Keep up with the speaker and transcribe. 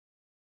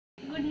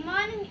Good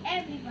morning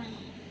everyone.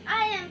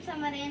 I am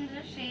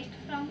Samarendra Shrestha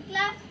from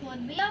class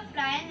 4B of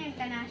Ryan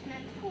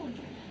International School.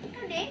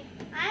 Today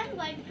I am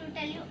going to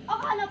tell you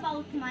all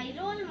about my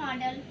role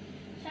model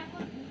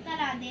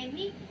Shakuntala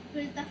Devi, who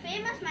is the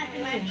famous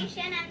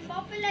mathematician and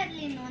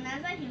popularly known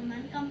as a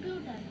human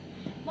computer.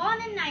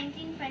 Born in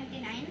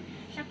 1929,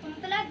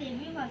 Shakuntala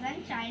Devi was a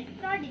child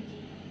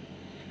prodigy.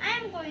 I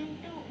am going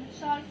to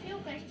solve few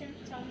questions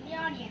from the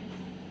audience.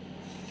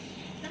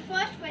 The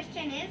first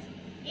question is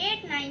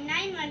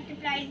 899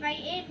 multiplied by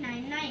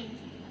 899,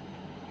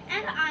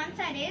 and the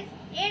answer is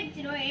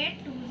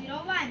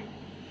 808201.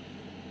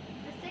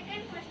 The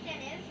second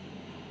question is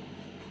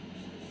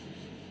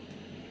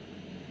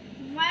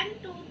 1,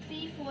 2,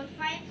 3, 4,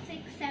 5,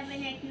 6, 7,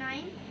 8,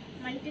 9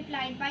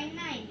 multiplied by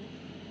 9.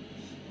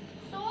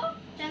 So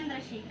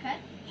Chandrasekhar,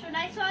 should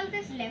I solve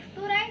this left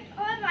to right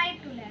or right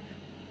to left?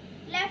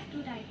 Left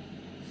to right.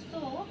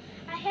 So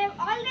I have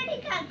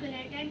already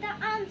calculated the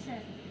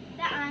answer.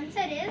 The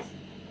answer is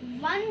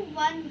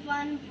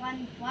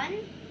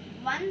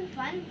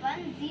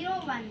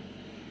 111111101.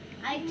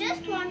 I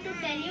just want to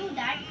tell you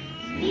that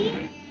we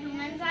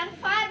humans are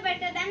far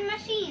better than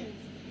machines.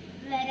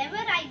 Wherever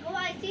I go,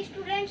 I see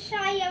students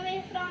shy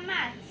away from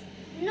maths.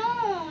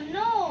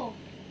 No,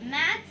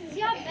 maths is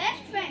your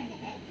best friend.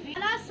 We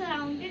are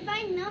surrounded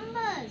by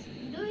numbers.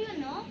 Do you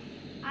know?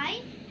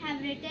 I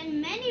have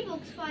written many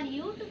books for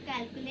you to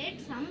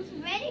calculate sums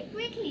very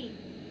quickly.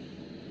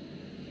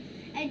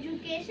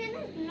 Education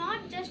is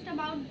not just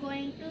about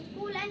going to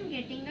school and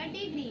getting a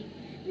degree.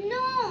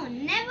 No,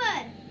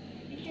 never.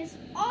 It is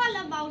all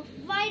about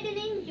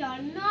widening your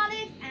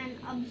knowledge and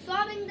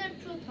absorbing the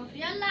truth of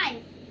your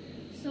life.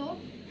 So,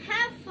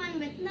 have fun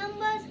with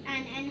numbers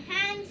and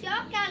enhance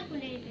your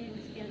calculating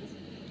skills.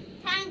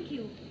 Thank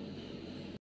you.